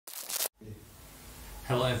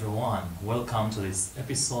Hello everyone, welcome to this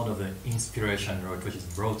episode of the Inspiration Road, which is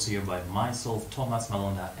brought to you by myself, Thomas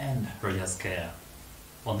Malonda, and Rogers Care.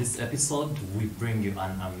 On this episode, we bring you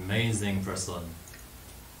an amazing person.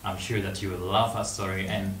 I'm sure that you will love her story,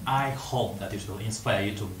 and I hope that it will inspire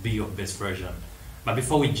you to be your best version. But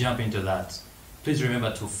before we jump into that, please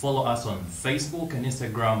remember to follow us on Facebook and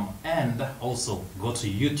Instagram, and also go to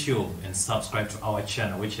YouTube and subscribe to our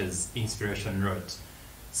channel, which is Inspiration Road.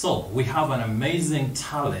 So, we have an amazing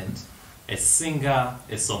talent, a singer,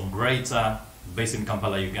 a songwriter based in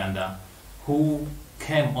Kampala, Uganda, who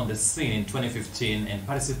came on the scene in 2015 and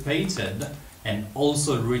participated and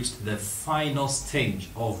also reached the final stage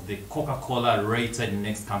of the Coca-Cola Rated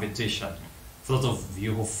Next competition. For those of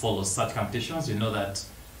you who follow such competitions, you know that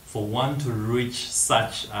for one to reach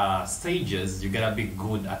such stages, you gotta be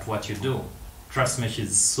good at what you do. Trust me,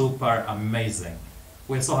 she's super amazing.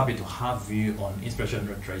 We're so happy to have you on Inspiration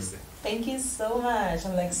Noel Tracy. Thank you so much.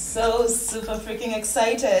 I'm like so super freaking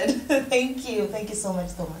excited. Thank you so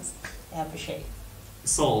much, Thomas. I appreciate it.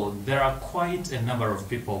 So there are quite a number of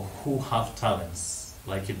people who have talents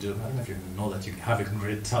like you do. I don't know if you know that you have a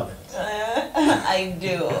great talent. I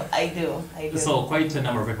do. So quite a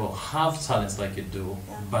number of people have talents like you do,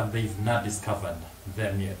 yeah. But they've not discovered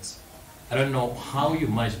them yet. I don't know how you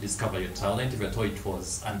might discover your talent, if you thought it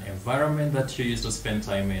was an environment that you used to spend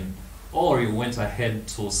time in, or you went ahead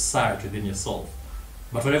to search within yourself.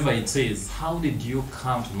 But whatever it is, how did you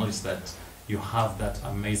come to notice that you have that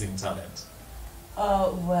amazing talent?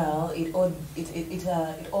 Well, it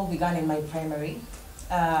all began in my primary.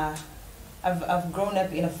 I've grown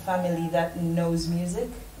up in a family that knows music,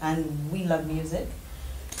 and we love music.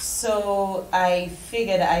 So I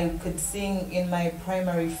figured I could sing in my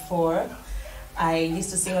primary 4. I used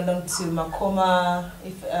to sing along to Makoma,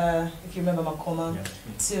 if you remember Makoma, yeah.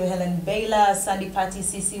 To Helen Baylor, Sandy Patty,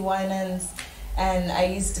 CC Winans, and I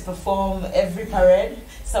used to perform every parade.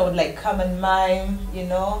 So I would like come and mime, you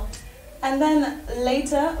know. And then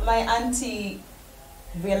later, my auntie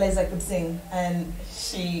realized I could sing, and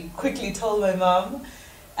she quickly told my mom.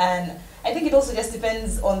 And I think it also just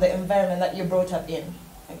depends on the environment that you're brought up in.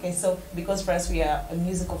 Okay, so because for us we are a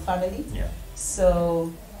musical family, yeah.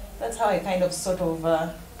 So that's how I kind of sort of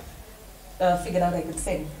figured out I could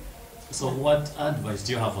sing. So what advice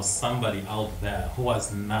do you have for somebody out there who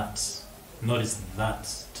has not noticed that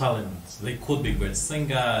talent? They could be great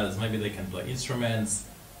singers, maybe they can play instruments,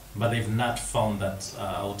 but they've not found that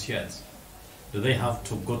out yet. Do they have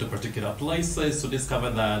to go to particular places to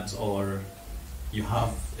discover that, or you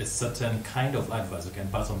have a certain kind of advice you can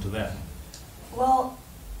pass on to them? Well,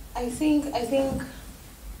 I think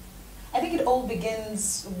it all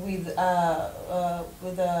begins with it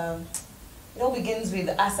all begins with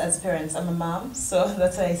us as parents. I'm a mom, so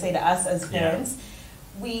that's why I say that us as parents, yeah.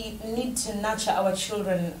 We need to nurture our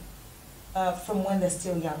children from when they're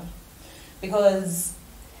still young, because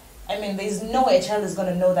I mean, there's no way a child is going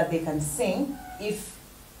to know that they can sing if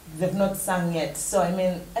they've not sung yet. So I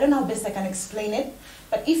mean, I don't know how best I can explain it.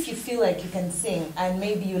 But if you feel like you can sing and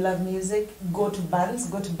maybe you love music, go to bands,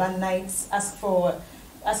 go to band nights, ask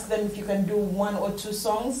them if you can do 1 or 2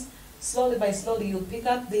 songs. Slowly by slowly you'll pick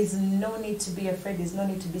up. There's no need to be afraid, there's no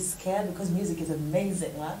need to be scared, because music is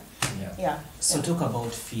amazing, right? Yeah. So talk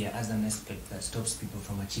about fear as an aspect that stops people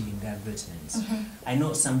from achieving their greatness. Mm-hmm. I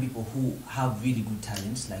know some people who have really good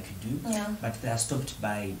talents like you do, yeah. But they are stopped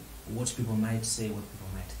by what people might say, what people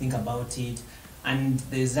might think about it. And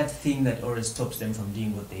there's that thing that always stops them from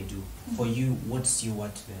doing what they do. Mm-hmm. For you, what's your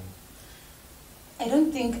what to them? I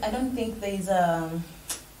don't think there's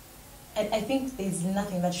I think there's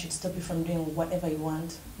nothing that should stop you from doing whatever you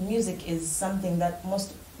want. Music is something that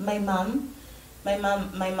my mom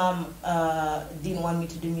didn't want me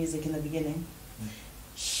to do music in the beginning.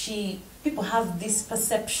 Mm. People have this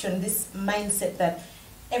perception, this mindset that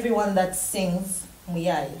everyone that sings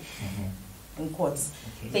muyai, mm-hmm. in quotes,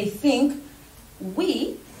 okay. They think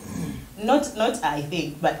not I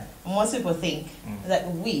think, but most people think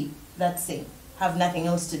that we that sing have nothing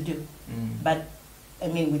else to do. But I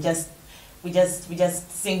mean, we just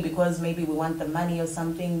sing because maybe we want the money or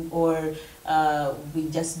something, or we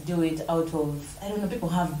just do it out of, I don't know, people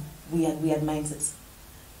have weird mindsets.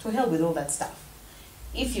 To hell with all that stuff.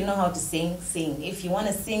 If you know how to sing, sing. If you want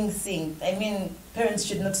to sing, sing. I mean, parents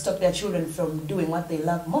should not stop their children from doing what they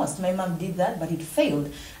love most. My mom did that, but it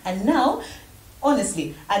failed. And now,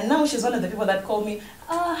 honestly, she's one of the people that call me,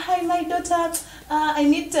 hi, my daughter, I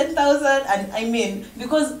need 10,000. And I mean,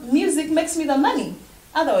 because music makes me the money.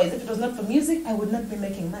 Otherwise, if it was not for music, I would not be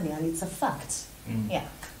making money, and it's a fact. Yeah.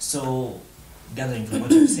 So gathering from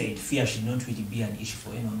what you've said, fear should not really be an issue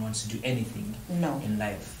for anyone who wants to do anything in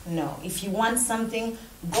life. No. If you want something,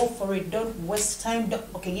 go for it. Don't waste time.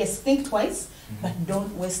 Okay, yes, think twice, but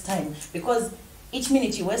don't waste time. Because each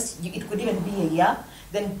minute you waste, it could even be a year,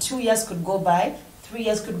 then 2 years could go by, 3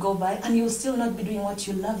 years could go by, and you'll still not be doing what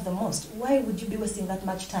you love the most. Why would you be wasting that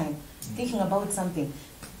much time thinking about something?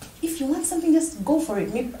 If you want something, just go for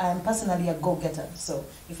it. Me, I'm personally a go-getter. So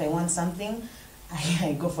if I want something,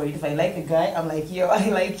 I go for it. If I like a guy, I'm like, yo, I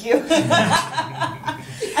like you.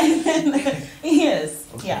 And then, yes,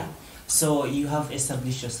 okay. yeah. So you have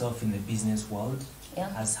established yourself in the business world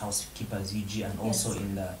Yeah. as housekeepers UG and also Yes.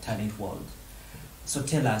 in the talent world. So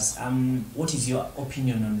tell us, what is your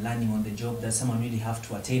opinion on learning on the job? Does someone really have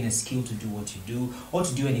to attain a skill to do what you do, or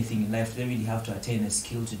to do anything in life? Do they really have to attain a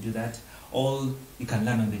skill to do that? Or you can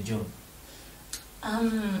learn on the job?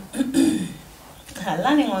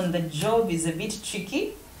 Learning on the job is a bit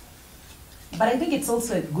tricky, but I think it's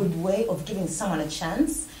also a good way of giving someone a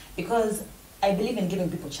chance, because I believe in giving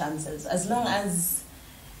people chances. As long as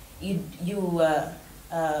what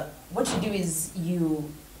you do is you,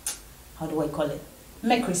 how do I call it?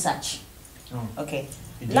 Make research. Oh. Okay.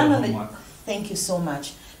 You do Learn your on the, homework. thank you so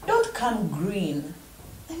much. Don't come green.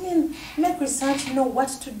 I mean, make research, know what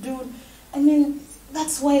to do. I mean,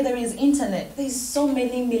 that's why there is internet. There's so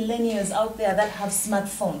many millennials out there that have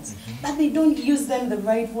smartphones, but they don't use them the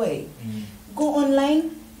right way. Go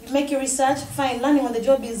online, make your research. Fine, learning on the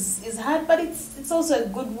job is hard, but it's also a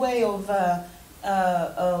good way of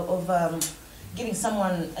giving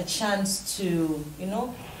someone a chance to,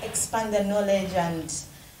 expand their knowledge and,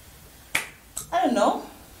 I don't know,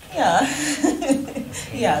 yeah.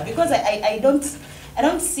 Yeah, because I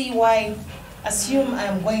don't see why, assume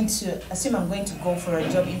I'm going to go for a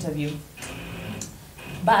job interview,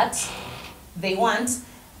 but they want,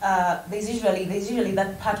 there's usually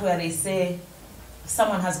that part where they say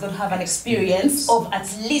someone has got to have an experience of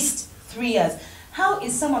at least 3 years. How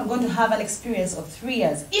is someone going to have an experience of 3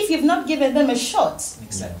 years if you've not given them a shot?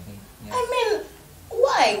 Exactly. Yeah. I mean,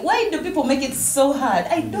 why? Why do people make it so hard?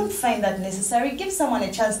 I don't find that necessary. Give someone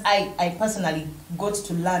a chance. I personally got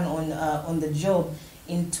to learn on the job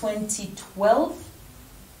in 2012.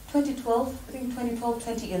 I think 2012,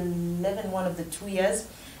 2011, one of the 2 years.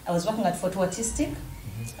 I was working at Photo Artistic,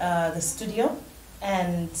 the studio,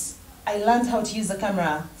 and I learned how to use the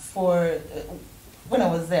camera for when I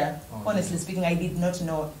was there. Oh, honestly speaking, I did not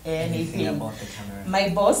know anything about the camera. My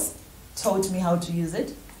boss taught me how to use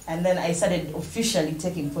it, and then I started officially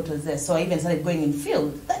taking photos there. So I even started going in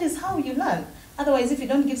field. That is how you learn. Otherwise, if you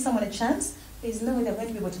don't give someone a chance, there's no way they're going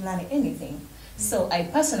to be able to learn anything. So I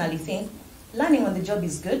personally think learning on the job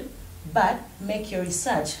is good, but make your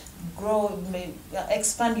research, grow,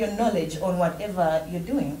 expand your knowledge on whatever you're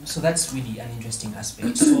doing. So that's really an interesting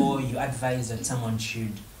aspect. So you advise that someone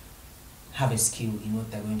should have a skill in what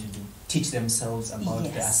they're going to do, teach themselves about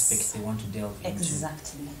the aspects they want to delve into.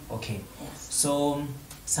 Exactly. Okay. Yes. So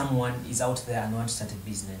someone is out there and wants to start a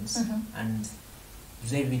business, and do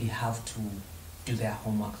they really have to do their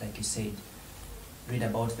homework, like you said? Read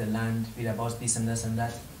about the land, read about this and this and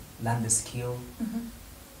that, learn the skill,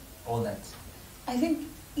 all that. I think,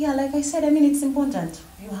 yeah, like I said, I mean, it's important.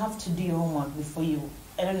 You have to do your homework before you,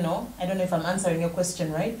 I don't know if I'm answering your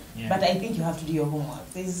question right, but I think you have to do your homework.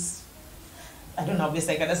 I don't know,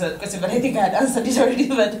 obviously I can answer the question, but I think I had answered it already,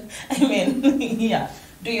 but I mean, yeah,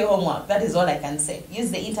 do your homework. That is all I can say. Use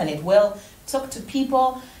the internet well, talk to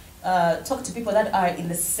people that are in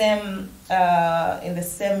the same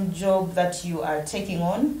job that you are taking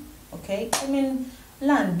on, okay? I mean,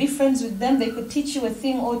 learn, be friends with them. They could teach you a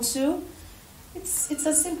thing or two. It's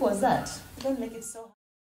as simple as that. Don't make it so hard.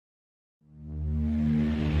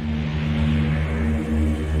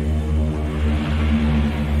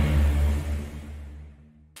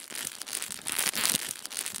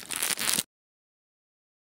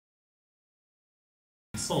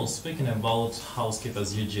 So, speaking about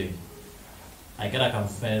housekeepers UG, I gotta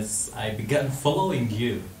confess, I began following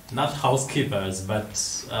you, not housekeepers,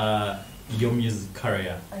 but your music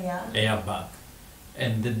career, Airbag.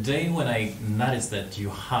 And the day when I noticed that you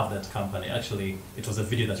have that company, actually, it was a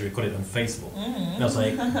video that you recorded on Facebook. And I was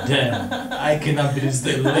like, damn, I cannot believe this.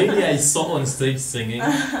 The lady I saw on stage singing,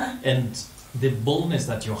 and the boldness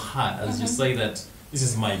that you had, as you say that this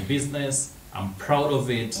is my business, I'm proud of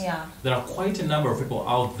it. Yeah. There are quite a number of people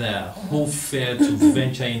out there who fear to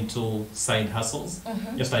venture into side hustles,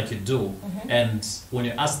 just like you do. And when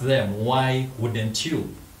you ask them, why wouldn't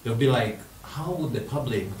you? They'll be like, how would the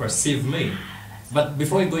public perceive me? But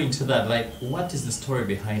before we go into that, like, what is the story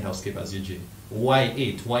behind Housekeepers UG? Why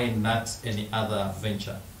it? Why not any other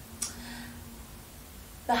venture?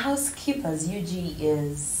 The housekeepers UG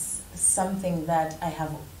is something that I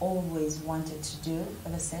have always wanted to do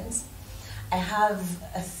ever since. I have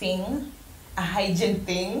a thing, a hygiene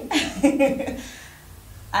thing.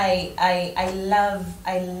 I love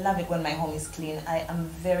it when my home is clean. I am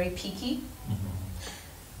very picky.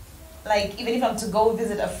 Like, even if I'm to go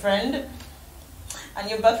visit a friend and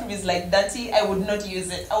your bathroom is like dirty, I would not use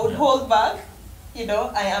it. I would hold back. You know,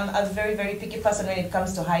 I am a very, very picky person when it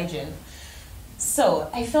comes to hygiene. So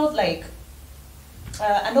I felt like,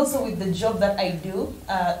 and also with the job that I do,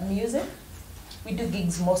 music, we do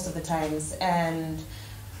gigs most of the times. And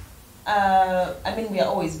I mean, we are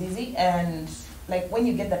always busy. And like when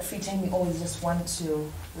you get that free time, you always just want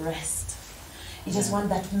to rest. You just want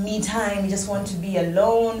that me time. You just want to be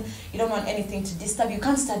alone. You don't want anything to disturb. You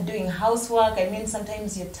can't start doing housework. I mean,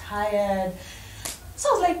 sometimes you're tired. So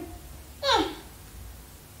I was like,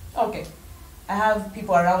 okay. I have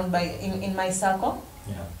people around in my circle.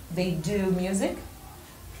 Yeah. They do music.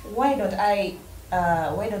 Why don't I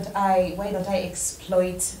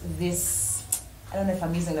exploit this? I don't know if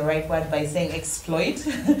I'm using the right word by saying exploit,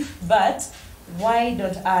 but why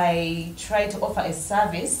don't I try to offer a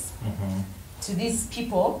service to these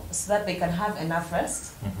people so that they can have enough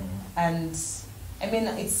rest? And I mean,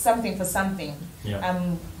 it's something for something. Yeah.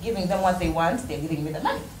 I'm giving them what they want, they're giving me the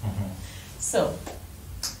money. So,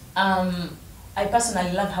 I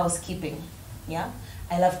personally love housekeeping. Yeah,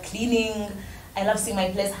 I love cleaning. I love seeing my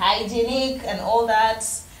place hygienic and all that.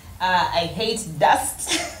 I hate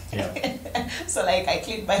dust. Yeah. So like I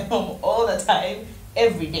clean my home all the time,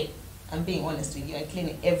 every day. I'm being honest with you. I clean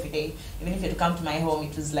it every day. Even if you had to come to my home,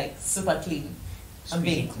 it was like super clean.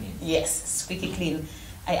 Squeaky clean. Yes, squeaky clean.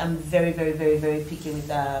 I am very, very, very, very picky with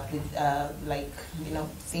like, you know,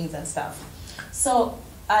 things and stuff. So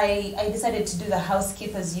I decided to do the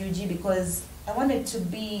housekeepers UG because I wanted to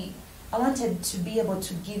be able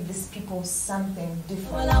to give these people something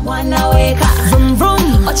different.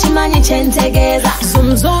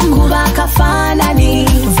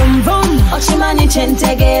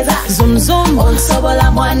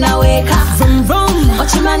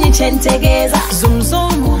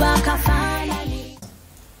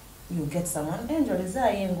 You get someone, angel is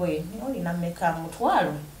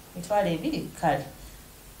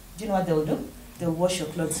do you know what they'll do? They'll wash your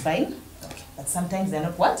clothes fine. Okay. But sometimes they're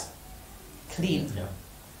not what? Clean. Yeah.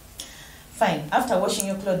 Fine. After washing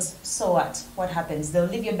your clothes, so what? What happens? They'll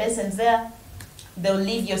leave your basins there. They'll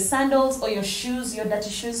leave your sandals or your shoes, your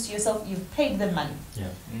dirty shoes to yourself. You've paid them money.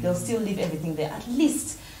 Yeah. They'll still leave everything there. At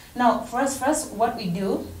least. Now, for us, what we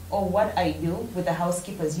do, or what I do with the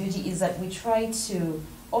housekeepers usually is that we try to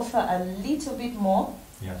offer a little bit more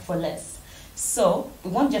for less. So,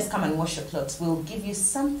 we won't just come and wash your clothes. We'll give you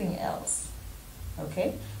something else.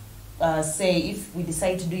 Okay? Say, if we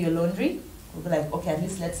decide to do your laundry, we'll be like, okay, at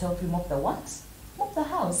least let's help you mop the what? Mop the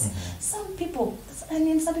house. Some people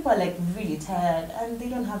are like really tired and they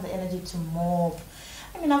don't have the energy to mop.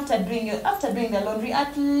 I mean, after doing the laundry,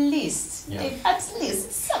 at least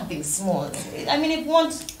something small. I mean, it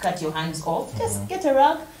won't cut your hands off. Just get a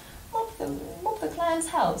rug, mop the client's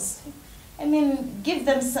house. I mean, give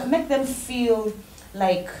them some, make them feel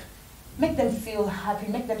happy, make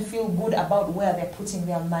them feel good about where they're putting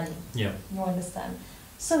their money. Yeah. You understand?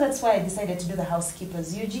 So that's why I decided to do the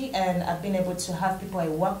housekeepers UG, and I've been able to have people I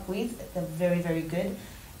work with. They're very, very good.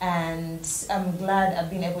 And I'm glad I've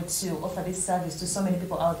been able to offer this service to so many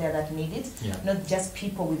people out there that need it. Yeah. Not just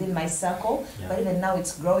people within my circle, but even now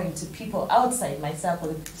it's growing to people outside my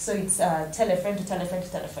circle. So it's tell a friend to tell a friend to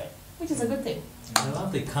tell a friend, which is a good thing. I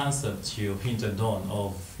love the concept you hinted on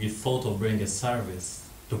of you thought of bringing a service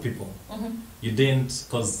to people. You didn't,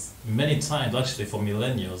 because many times actually for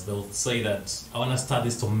millennials they'll say that I want to start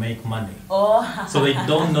this to make money. So they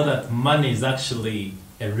don't know that money is actually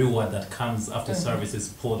a reward that comes after service is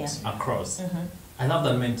put across. I love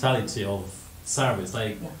that mentality of service.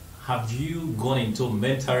 Like, have you gone into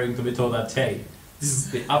mentoring to be told that, hey, this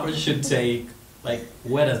is the approach you should take? Like,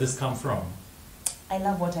 where does this come from? I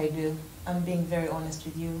love what I do. I'm being very honest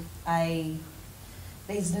with you.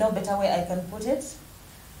 There's no better way I can put it,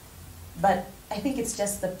 but I think it's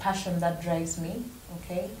just the passion that drives me,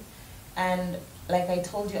 okay? And like I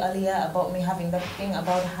told you earlier about me having that thing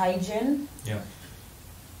about hygiene,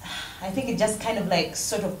 I think it just kind of like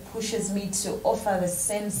sort of pushes me to offer the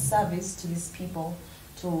same service to these people,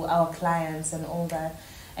 to our clients and all that.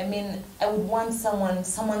 I mean, I would want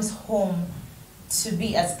someone's home to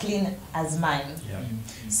be as clean as mine.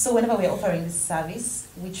 So whenever we're offering this service,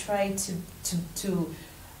 we try to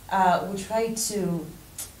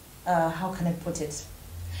how can I put it?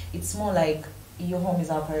 It's more like your home is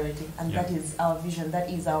our priority, and that is our vision, that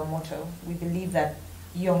is our motto. We believe that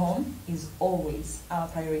your home is always our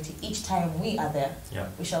priority. Each time we are there, Yeah.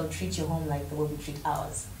 we shall treat your home like the way we treat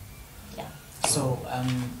ours. Yeah. So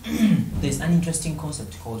there's an interesting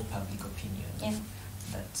concept called public opinion. Yeah.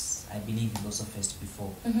 That I believe you've also faced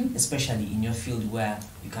before, Mm-hmm. especially in your field where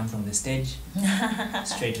you come from the stage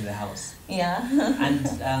straight to the house. Yeah.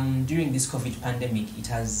 And during this COVID pandemic, it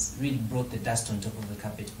has really brought the dust on top of the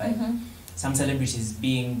carpet by Mm-hmm. some celebrities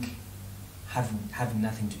having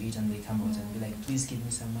nothing to eat, and they come out and be like, please give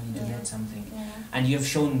me some money, donate something. Yeah. And you have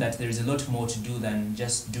shown that there is a lot more to do than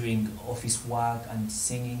just doing office work and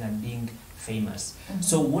singing and being famous. Mhm.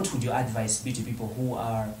 So what would your advice be to people who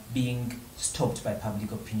are being stopped by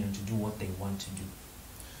public opinion to do what they want to do?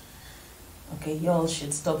 Okay, y'all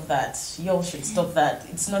should stop that. Y'all should stop that.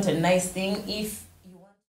 It's not a nice thing. If you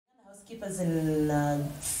want housekeepers in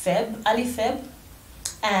early Feb,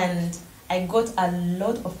 and I got a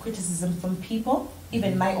lot of criticism from people,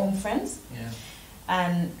 even my own friends, Yeah.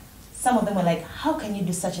 and some of them were like, how can you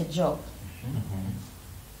do such a job? Mhm.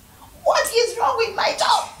 What is wrong with my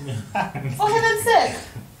job? For heaven's sake.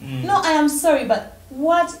 Mm. No, I am sorry, but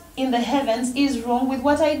what in the heavens is wrong with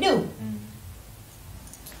what I do? Mm.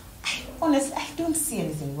 Honestly, I don't see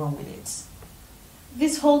anything wrong with it.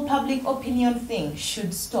 This whole public opinion thing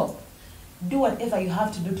should stop. Do whatever you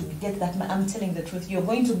have to do to get that money. I'm telling the truth. You're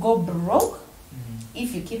going to go broke Mm.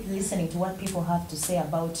 if you keep listening to what people have to say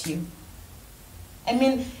about you. I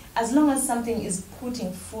mean, as long as something is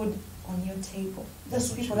putting food on your table, That's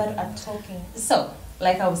those what people you that mean. are talking. So,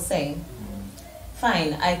 like I was saying, Mm.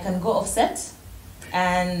 fine, I can go offset,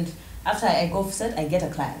 and after I go offset, I get a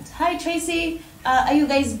client. Hi Tracy, are you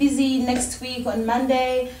guys busy next week on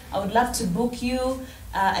Monday? I would love to book you.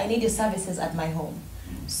 I need your services at my home.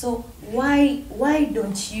 So why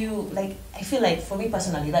don't you, like, I feel like for me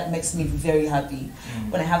personally, that makes me very happy Mm.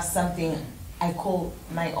 when I have something I call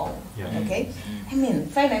my own. Yeah. Okay? Mm. I mean,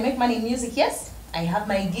 fine, I make money in music, yes. I have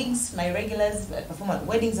my gigs, my regulars, I perform at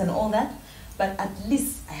weddings and all that, but at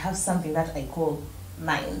least I have something that I call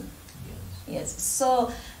mine. Yes. Yes.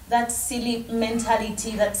 So that silly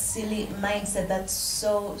mentality, that silly mindset that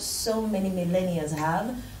so many millennials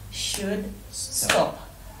have should stop.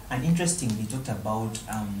 And interestingly, you talked about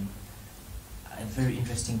a very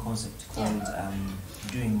interesting concept called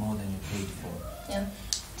doing more than you're paid for. Yeah.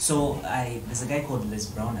 So there's a guy called Les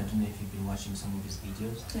Brown. I don't know if you've been watching some of his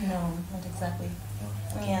videos. No, not exactly.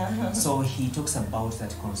 No? Okay. Yeah. So he talks about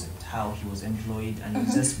that concept, how he was employed and he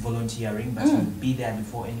was Mhm. just volunteering, but he would be there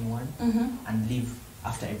before anyone Mm-hmm. and leave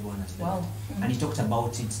after everyone has left. Wow. And he talked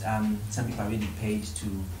about it. Some people are really paid to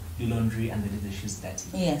do laundry and they leave the shoes dirty.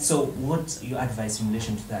 Yes. So what's your advice in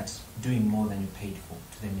relation to that, doing more than you're paid for,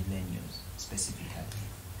 to the millennials specifically?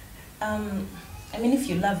 I mean, if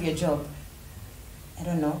you love your job, I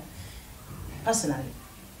don't know, personally,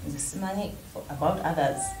 this money about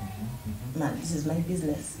others, man, this is my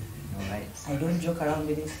business. All right. I don't joke around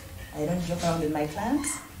with it. I don't joke around with my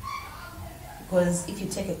clients, because if you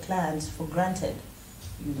take a client for granted,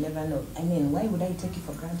 you never know. I mean, why would I take you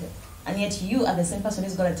for granted? And yet you are the same person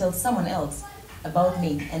who's going to tell someone else about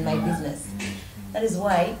me and my business. That is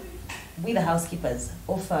why we, the housekeepers,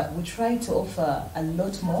 we try to offer a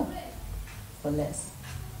lot more for less.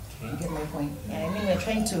 You get my point? Yeah, I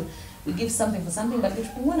mean, we give something for something, but we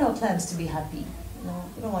want our clients to be happy. You know,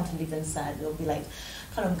 we don't want to leave them sad. They'll be like,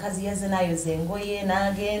 kala omukazi yazinayo zengoye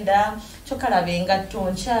n'agenda chokalaba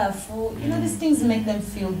engatto nchafu. You know, these things make them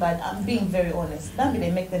feel bad. I'm being very honest. Maybe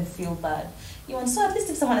they make them feel bad. You want, so at least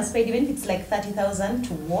if someone has paid, even if it's like 30,000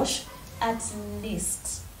 to wash, at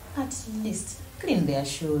least clean their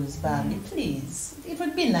shoes, Bambi, please. It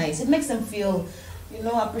would be nice. It makes them feel, you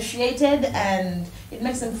know, appreciated, and it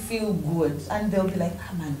makes them feel good. And they'll be like,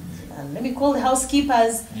 ah, man, let me call the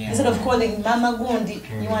housekeepers instead of calling Mama Gundi.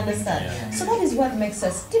 You understand? Yeah. So that is what makes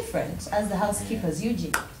us different as the housekeepers,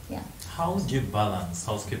 UG. Yeah. How do you balance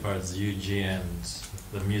housekeepers, UG, and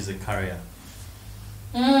the music career?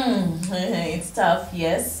 It's tough,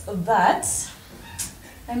 yes. But,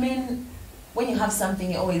 I mean, when you have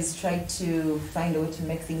something, you always try to find a way to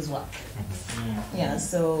make things work. Yeah,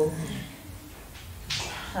 so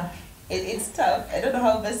it's tough. I don't know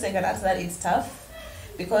how best I can answer that. It's tough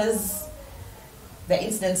because the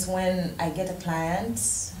incidents when I get a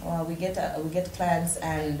client, or we get clients,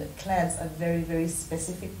 and clients are very, very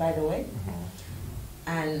specific, by the way,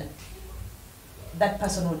 and that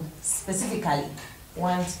person would specifically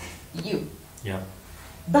want you. Yeah.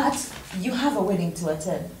 But you have a wedding to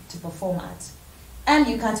attend, to perform at, and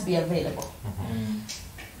you can't be available.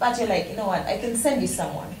 But you're like, you know what, I can send you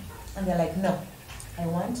someone. And they're like, no, I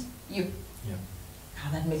want you. Yeah.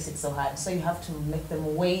 That makes it so hard. So you have to make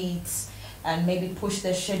them wait and maybe push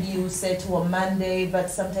the schedule, say to a Monday, but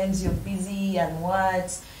sometimes you're busy and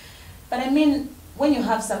what. But I mean, when you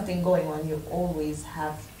have something going on, you always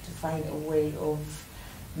have to find a way of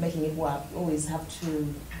making it work. You always have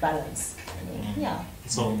to balance. I mean, yeah.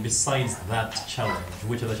 So besides that challenge,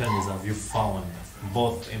 which other challenges have you found,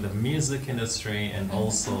 both in the music industry and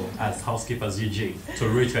also as housekeepers UG, to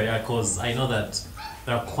reach where you are? Because I know that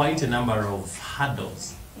there are quite a number of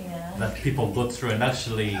hurdles that people go through, and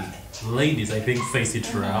actually ladies, I think, face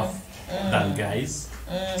it rough than guys.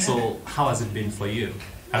 So how has it been for you?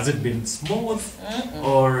 Has it been smooth,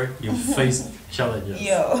 or you faced challenges?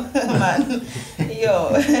 Yo, man.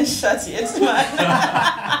 Yo, shut it, man.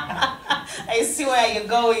 I see where you're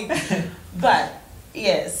going. But,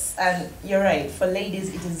 yes, and you're right. For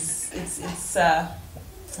ladies, it's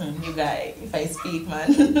you guys, if I speak, man.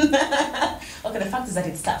 Okay, the fact is that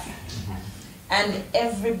it's tough. And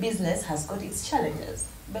every business has got its challenges.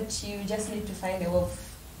 But you just need to find a way of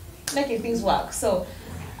making things work. So,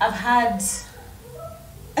 I've had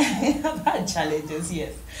challenges,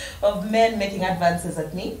 yes, of men making advances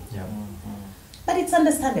at me. Yeah. But it's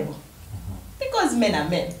understandable. Because men are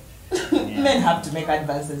men. Men have to make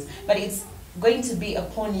advances. But it's going to be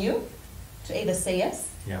upon you to either say yes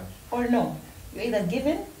or no. You're either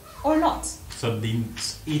given or not. So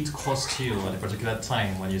didn't it cost you at a particular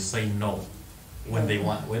time when you say no? When they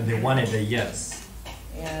wanted a yes?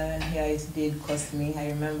 Yeah, it did cost me. I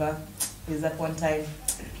remember there's that one time,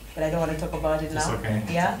 but I don't want to talk about it now. It's okay.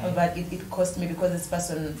 Yeah, but it cost me because this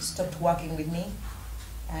person stopped working with me,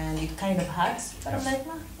 and it kind of hurts. But I'm like,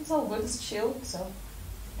 nah, it's all good, it's chill. So,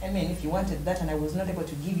 I mean, if you wanted that and I was not able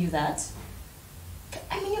to give you that,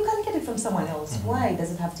 I mean, you can get it from someone else. Why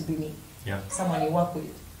does it have to be me? Yeah. Someone you work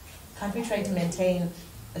with. Can't we try to maintain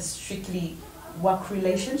a strictly work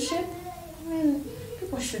relationship? I mean,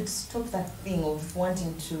 people should stop that thing of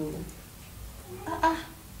wanting to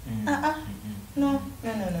no.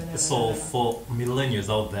 So for millennials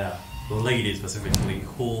out there, ladies specifically,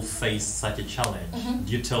 who face such a challenge,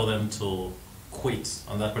 do you tell them to quit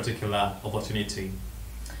on that particular opportunity?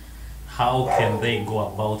 How can they go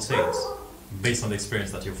about it based on the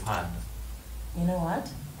experience that you've had? You know what?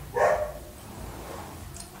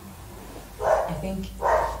 I think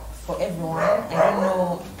for everyone, I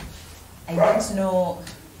don't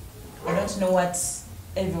know what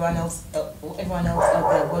everyone else out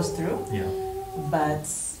there goes through. Yeah. But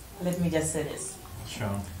let me just say this.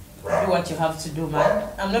 Sure. Do what you have to do, man.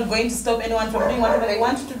 I'm not going to stop anyone from doing whatever they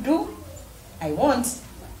want to do. I won't.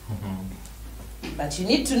 But you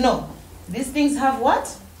need to know, these things have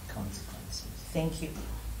what? Consequences. Thank you.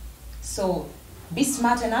 So be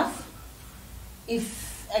smart enough. Be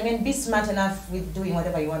smart enough with doing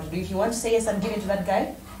whatever you want to do. If you want to say yes and give it to that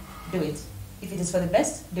guy, do it. If it is for the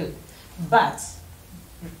best, do it. But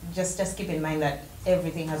just keep in mind that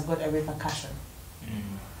everything has got a repercussion.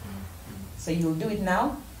 So you'll do it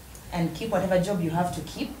now and keep whatever job you have to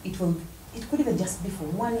keep. It could even just be for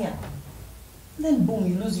 1 year. Then boom,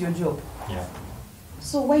 you lose your job. Yeah.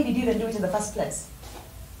 So why did you even do it in the first place?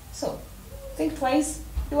 So think twice,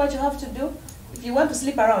 do what you have to do. If you want to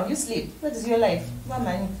sleep around, you sleep. That is your life.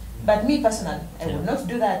 But me personally, I would not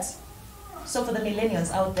do that. So for the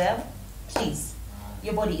millennials out there, please,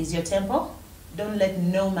 your body is your temple. Don't let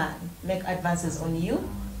no man make advances on you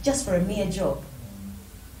just for a mere job.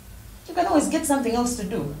 You can always get something else to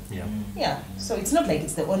do. Yeah. So it's not like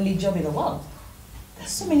it's the only job in the world.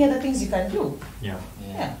 There's so many other things you can do. Yeah.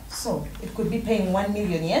 So it could be paying 1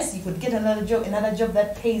 million. Yes, you could get another job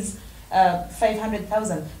that pays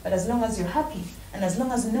 500,000. But as long as you're happy and as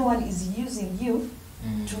long as no one is using you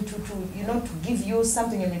to give you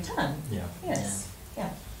something in return. Yes. Yeah.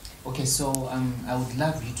 Okay, so I would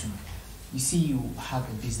love you to. You see, you have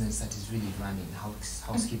a business that is really running,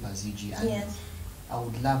 housekeepers UG, and I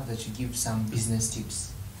would love that you give some business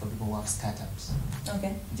tips for people who have startups.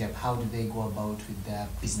 Okay. Yeah, how do they go about with their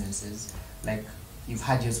businesses? Like, you've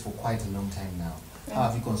had yours for quite a long time now. How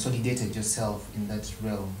have you consolidated yourself in that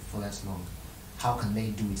realm for that long? How can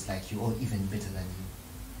they do it like you, or even better than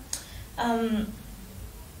you?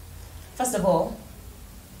 First of all,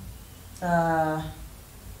 I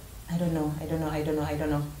don't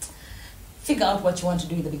know. Figure out what you want to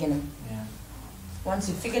do in the beginning. Yeah. Once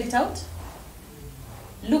you figured it out,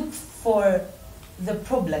 look for the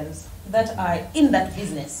problems that are in that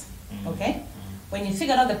business. Okay? When you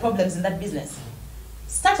figure out the problems in that business,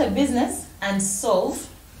 start a business and solve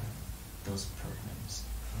those problems.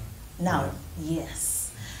 Now,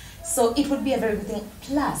 yes. So it would be a very good thing.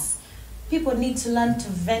 Plus, people need to learn to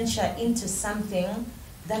venture into something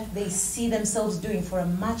that they see themselves doing for a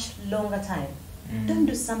much longer time. Don't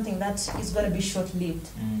do something that is going to be short-lived.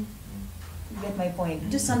 You get my point.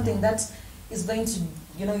 Do something that is going to,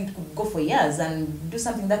 you know, it could go for years, and do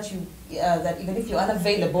something that you that even if you're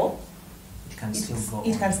unavailable, It can still go.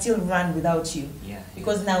 it on. can still run without you. Yeah.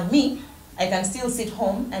 Because now me, I can still sit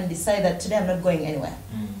home and decide that today I'm not going anywhere.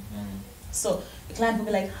 So the client will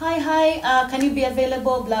be like, hi, can you be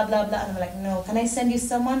available, blah, blah, blah. And I'm like, no, can I send you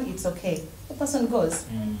someone? It's okay. The person goes.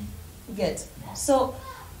 You get. So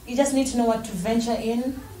you just need to know what to venture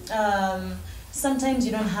in. Sometimes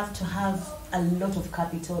you don't have to have a lot of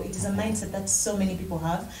capital. It is a mindset that so many people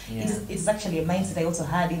have. Yeah. It's actually a mindset I also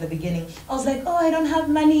had in the beginning. I was like, oh, I don't have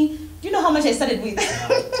money. Do you know how much I started with?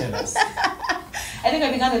 Tell us. I think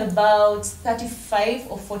I began with about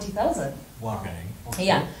 35 or 40,000. Wow. Okay.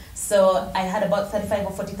 Yeah. So I had about 35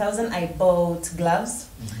 or 40,000. I bought gloves.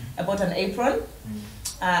 I bought an apron.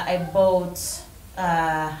 I bought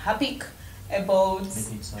Hapik. I bought.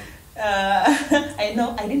 Liquid soap. I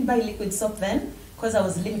know I didn't buy liquid soap then because I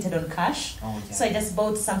was limited on cash. Oh, yeah. So I just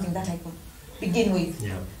bought something that I could begin with.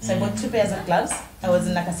 Yeah. So I bought 2 pairs of gloves. I was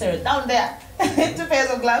in Nakasero down there. 2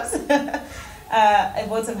 pairs of gloves. I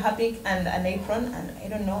bought some Hapik and an apron, and I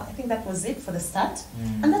don't know, I think that was it for the start.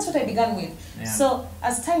 And that's what I began with. Yeah. So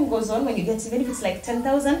as time goes on, when you get, even if it's like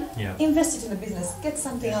 10,000, Yeah. invest it in the business, get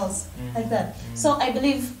something else like that. So I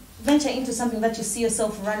believe venture into something that you see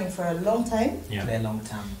yourself running for a long time. Yeah. Very long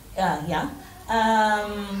term. Yeah.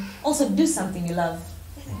 Also do something you love.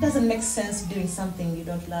 It doesn't make sense doing something you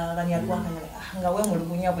don't love and you're working like,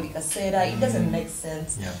 it doesn't make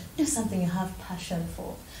sense. Yeah. Do something you have passion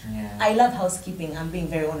for. Yeah. I love housekeeping. I'm being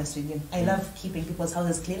very honest with you. I love keeping people's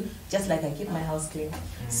houses clean, just like I keep my house clean.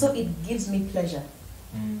 So it gives me pleasure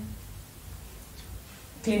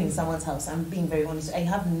cleaning someone's house. I'm being very honest. I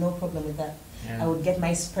have no problem with that. Yeah. I would get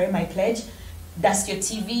my spray, my pledge, dust your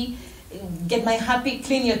TV, get my happy,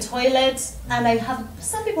 clean your toilet, and I have.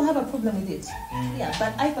 Some people have a problem with it. Yeah,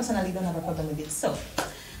 but I personally don't have a problem with it. So,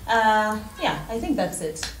 yeah, I think that's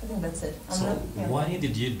it. I'm So not, yeah. why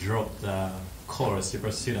did you drop the course you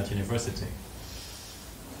pursued at university?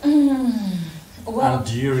 Well, And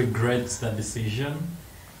do you regret that decision?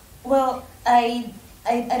 well, I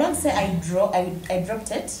don't say I dropped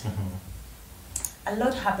it. A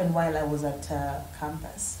lot happened while I was at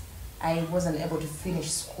campus. I wasn't able to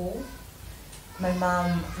finish school. My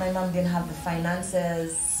mom didn't have the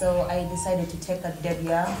finances, so I decided to take a dead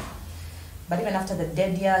year. But even after the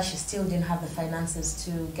dead year, she still didn't have the finances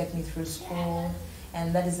to get me through school.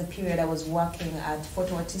 And that is the period I was working at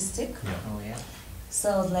Photo Artistic. Yeah. Oh yeah. So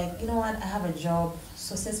I was like, you know what, I have a job.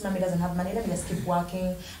 So since mommy doesn't have money, let me just keep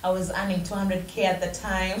working. I was earning 200K at the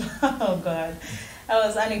time. Oh God. I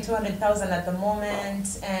was earning 200,000 at the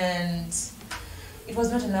moment, and it was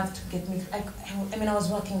not enough to get me. I mean, I was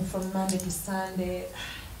working from Monday to Sunday.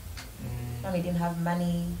 Mommy didn't have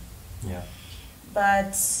money. Yeah.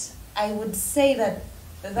 But I would say that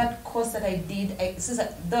that course that I did,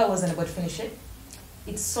 though I wasn't able to finish it,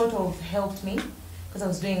 it sort of helped me because I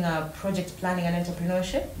was doing project planning and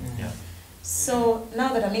entrepreneurship. Yeah. So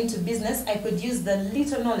now that I'm into business, I could use the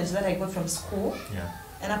little knowledge that I got from school Yeah.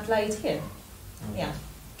 and apply it here. Yeah.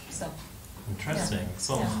 So. Interesting. Yeah.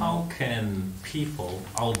 So Yeah. how can people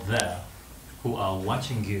out there who are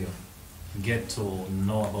watching you get to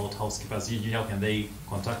know about housekeepers? How can they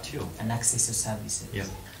contact you? And access your services. Yeah.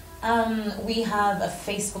 We have a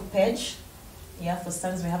Facebook page. Yeah, for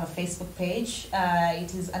starters, we have a Facebook page.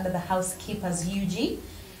 It is under the Housekeepers UG,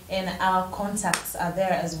 and our contacts are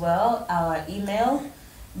there as well, our email.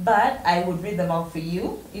 But I would read them out for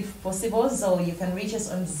you if possible. So you can reach us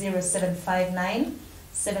on 0759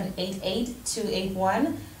 788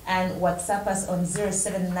 281 and WhatsApp us on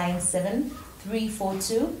 0797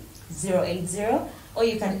 342 080, or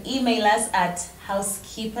you can email us at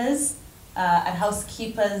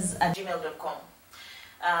housekeepers@gmail.com.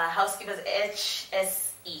 Housekeepers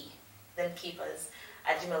HSE, then keepers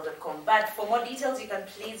 @gmail.com. But for more details, you can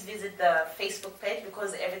please visit the Facebook page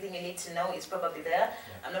because everything you need to know is probably there.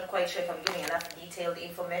 I'm not quite sure if I'm giving enough detailed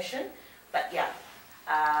information, but yeah.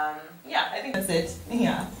 Yeah, I think that's it.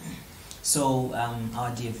 Yeah. So,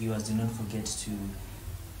 our dear viewers, do not forget to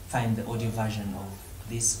find the audio version of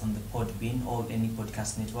this on the Podbean or any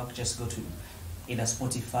podcast network. Just go to either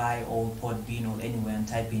Spotify or Podbean or anywhere and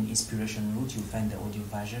type in Inspiration Root. You'll find the audio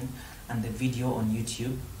version and the video on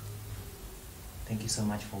YouTube. Thank you so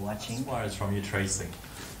much for watching. Words from you, Tracy.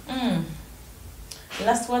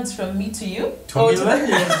 Last words from me to you. To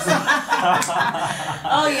millennials.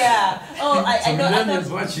 Oh yeah. Oh, I know. Millennials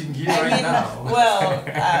watching you I right mean, now. well,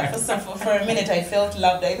 for a minute I felt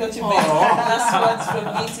loved. I thought you meant last words from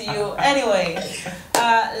me to you. Anyway,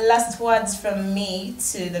 last words from me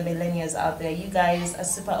to the millennials out there. You guys are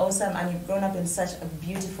super awesome and you've grown up in such a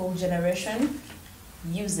beautiful generation.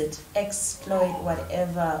 Use it, exploit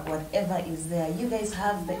whatever is there. You guys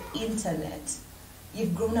have the internet.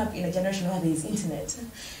 You've grown up in a generation where there is internet.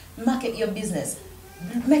 Market your business,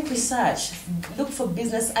 make research, look for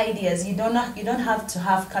business ideas. You don't have to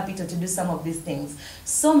have capital to do some of these things.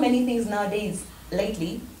 So many things nowadays,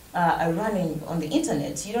 lately, are running on the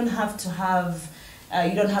internet. You don't have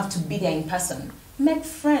to be there in person. Make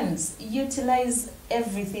friends, utilize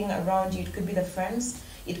everything around you. It could be the friends,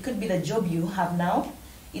 it could be the job you have now,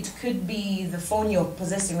 it could be the phone you're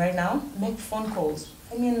possessing right now. Make phone calls.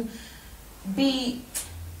 I mean,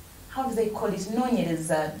 how do they call it?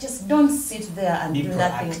 Just don't sit there and do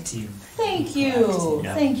nothing. Thank you.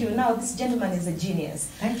 Yeah. Thank you. Now this gentleman is a genius.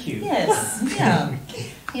 Thank you. Yes. Yeah.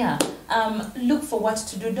 Yeah. Look for what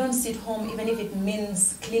to do. Don't sit home, even if it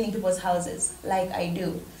means cleaning people's houses, like I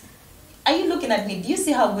do. Are you looking at me? Do you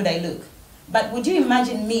see how good I look? But would you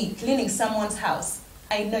imagine me cleaning someone's house?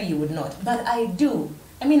 I know you would not, but I do.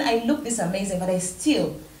 I mean, I look this amazing, but I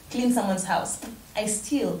still clean someone's house. I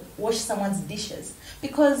still wash someone's dishes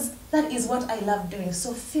because that is what I love doing.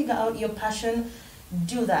 So figure out your passion,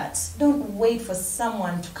 do that. Don't wait for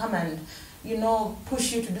someone to come and,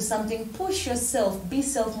 push you to do something. Push yourself, be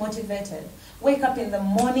self-motivated. Wake up in the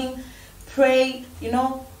morning, pray,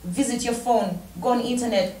 visit your phone, go on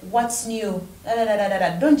internet, what's new,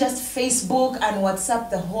 Don't just Facebook and WhatsApp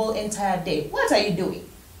the whole entire day. What are you doing?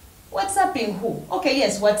 WhatsApping who? Okay,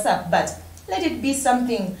 yes, WhatsApp, but let it be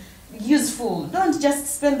something useful. Don't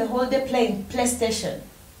just spend the whole day playing PlayStation.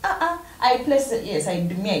 I play, yes, I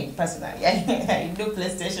do, me personally, I do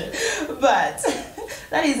PlayStation, but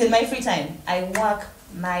that is in my free time. I work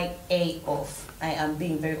my A off. I am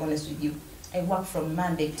being very honest with you. I work from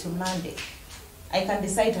Monday to Monday. I can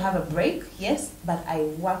decide to have a break, yes, but I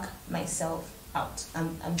work myself out.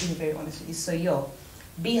 I'm being very honest with you. So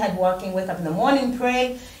be hardworking, wake up in the morning,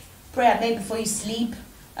 pray at night before you sleep,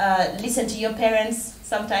 listen to your parents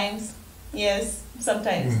sometimes. Yes,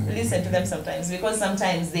 sometimes. Listen to them sometimes, because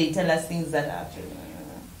sometimes they tell us things that are actually...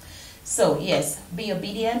 So yes, be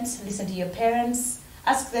obedient, listen to your parents,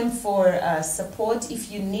 ask them for support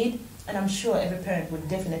if you need, and I'm sure every parent would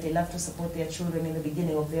definitely love to support their children in the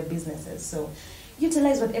beginning of their businesses. So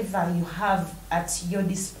utilize whatever you have at your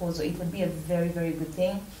disposal. It would be a very, very good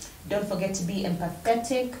thing. Don't forget to be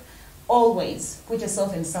empathetic. Always put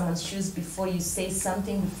yourself in someone's shoes before you say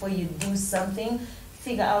something, before you do something.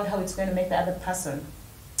 Figure out how it's going to make the other person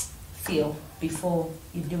feel before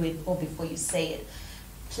you do it or before you say it.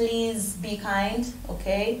 Please be kind,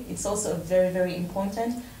 okay? It's also very, very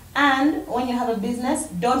important. And when you have a business,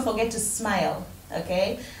 don't forget to smile,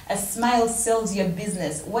 okay? A smile sells your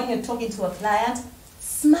business. When you're talking to a client,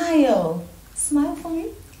 smile. Smile for me.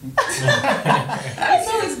 It's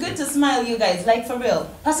always good to smile, you guys, like for real.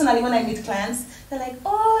 Personally, when I meet clients, they're like,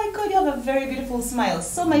 oh my God, you have a very beautiful smile.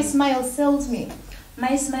 So my smile sells me.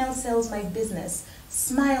 My smile sells my business.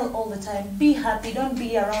 Smile all the time. Be happy. Don't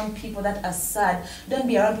be around people that are sad. Don't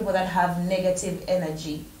be around people that have negative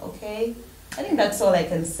energy, okay? I think that's all I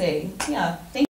can say. Yeah, thank you.